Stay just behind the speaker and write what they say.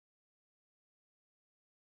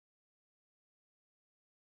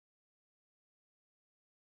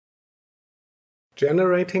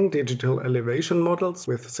Generating digital elevation models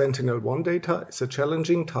with Sentinel-1 data is a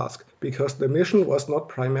challenging task because the mission was not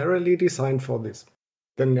primarily designed for this.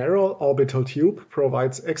 The narrow orbital tube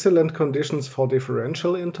provides excellent conditions for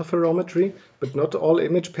differential interferometry, but not all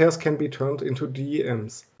image pairs can be turned into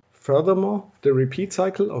DEMs. Furthermore, the repeat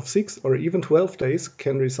cycle of 6 or even 12 days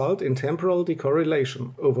can result in temporal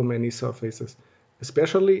decorrelation over many surfaces,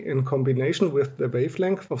 especially in combination with the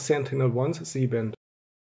wavelength of Sentinel-1's Z-band.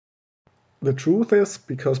 The truth is,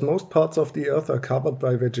 because most parts of the Earth are covered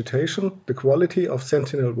by vegetation, the quality of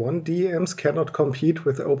Sentinel-1 DEMs cannot compete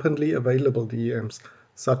with openly available DEMs,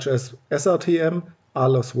 such as SRTM,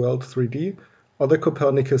 ALOS World 3D, or the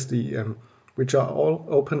Copernicus DEM, which are all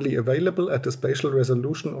openly available at a spatial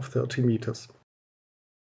resolution of 30 meters.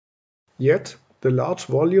 Yet, the large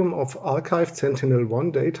volume of archived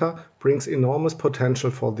Sentinel-1 data brings enormous potential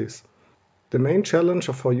for this. The main challenge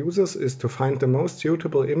for users is to find the most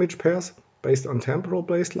suitable image pairs based on temporal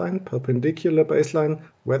baseline, perpendicular baseline,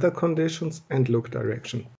 weather conditions, and look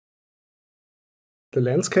direction. The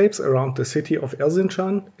landscapes around the city of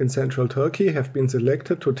Erzincan in central Turkey have been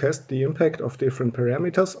selected to test the impact of different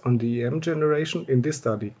parameters on DEM generation in this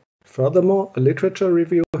study. Furthermore, a literature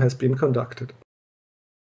review has been conducted.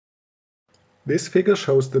 This figure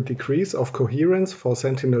shows the decrease of coherence for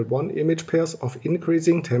Sentinel-1 image pairs of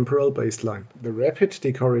increasing temporal baseline. The rapid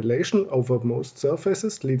decorrelation over most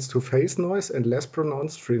surfaces leads to phase noise and less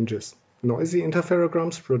pronounced fringes. Noisy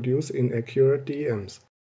interferograms produce inaccurate DEMs.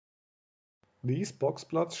 These box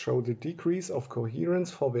plots show the decrease of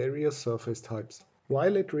coherence for various surface types.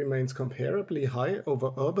 While it remains comparably high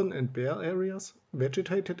over urban and bare areas,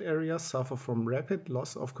 vegetated areas suffer from rapid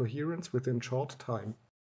loss of coherence within short time.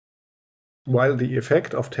 While the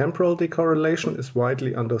effect of temporal decorrelation is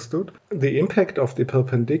widely understood, the impact of the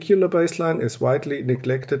perpendicular baseline is widely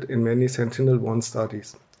neglected in many Sentinel-1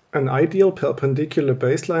 studies. An ideal perpendicular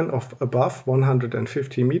baseline of above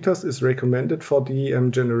 150 meters is recommended for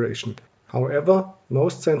DEM generation. However,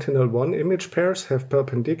 most Sentinel-1 image pairs have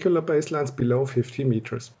perpendicular baselines below 50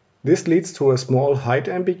 meters. This leads to a small height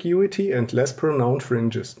ambiguity and less pronounced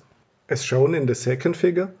fringes. As shown in the second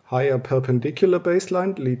figure, higher perpendicular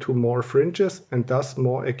baseline lead to more fringes and thus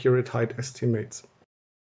more accurate height estimates.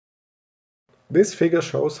 This figure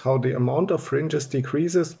shows how the amount of fringes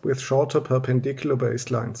decreases with shorter perpendicular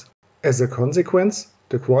baselines. As a consequence,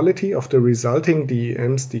 the quality of the resulting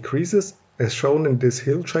DEMs decreases, as shown in this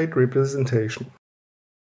hillshade representation.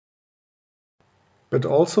 But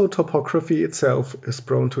also topography itself is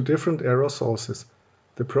prone to different error sources.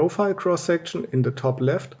 The profile cross-section in the top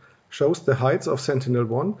left shows the heights of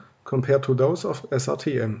Sentinel-1 compared to those of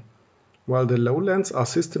SRTM. While the lowlands are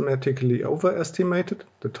systematically overestimated,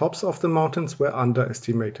 the tops of the mountains were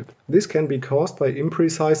underestimated. This can be caused by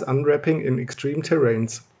imprecise unwrapping in extreme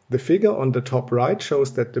terrains. The figure on the top right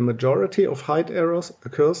shows that the majority of height errors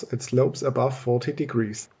occurs at slopes above 40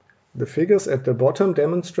 degrees. The figures at the bottom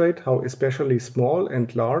demonstrate how especially small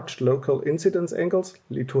and large local incidence angles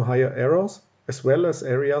lead to higher errors, as well as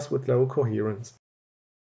areas with low coherence.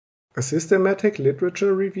 A systematic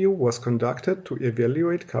literature review was conducted to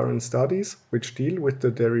evaluate current studies which deal with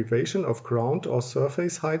the derivation of ground or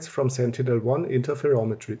surface heights from Sentinel-1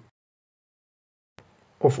 interferometry.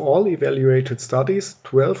 Of all evaluated studies,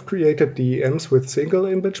 12 created DEMs with single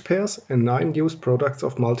image pairs and 9 used products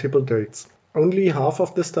of multiple dates. Only half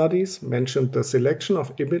of the studies mentioned the selection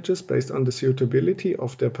of images based on the suitability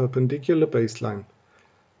of their perpendicular baseline.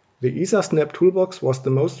 The ESASnap toolbox was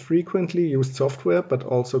the most frequently used software, but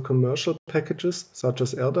also commercial packages such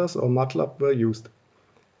as Erdas or MATLAB were used.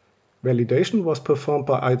 Validation was performed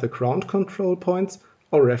by either ground control points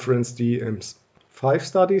or reference DEMs. 5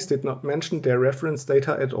 studies did not mention their reference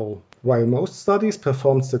data at all. While most studies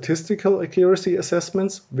performed statistical accuracy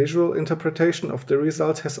assessments, visual interpretation of the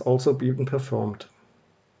results has also been performed.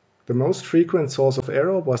 The most frequent source of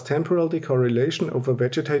error was temporal decorrelation over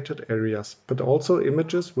vegetated areas, but also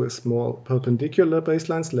images with small perpendicular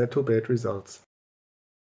baselines led to bad results.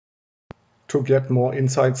 To get more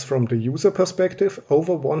insights from the user perspective,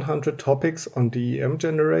 over 100 topics on DEM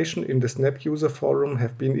generation in the SNAP user forum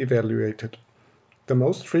have been evaluated. The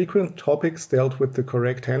most frequent topics dealt with the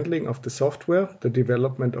correct handling of the software, the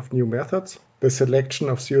development of new methods, the selection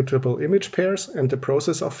of suitable image pairs, and the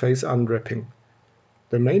process of phase unwrapping.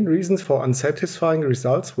 The main reasons for unsatisfying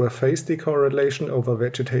results were phase decorrelation over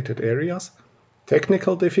vegetated areas,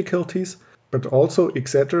 technical difficulties, but also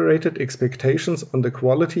exaggerated expectations on the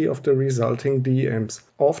quality of the resulting DEMs,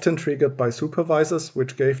 often triggered by supervisors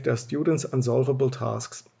which gave their students unsolvable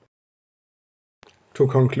tasks. To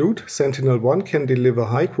conclude, Sentinel-1 can deliver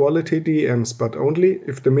high-quality DEMs, but only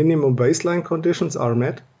if the minimum baseline conditions are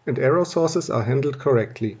met and error sources are handled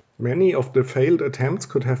correctly. Many of the failed attempts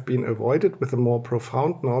could have been avoided with a more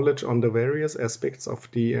profound knowledge on the various aspects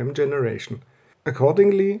of DEM generation.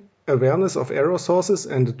 Accordingly, awareness of error sources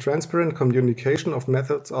and a transparent communication of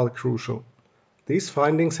methods are crucial. These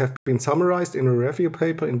findings have been summarized in a review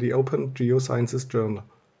paper in the Open Geosciences Journal.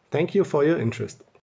 Thank you for your interest.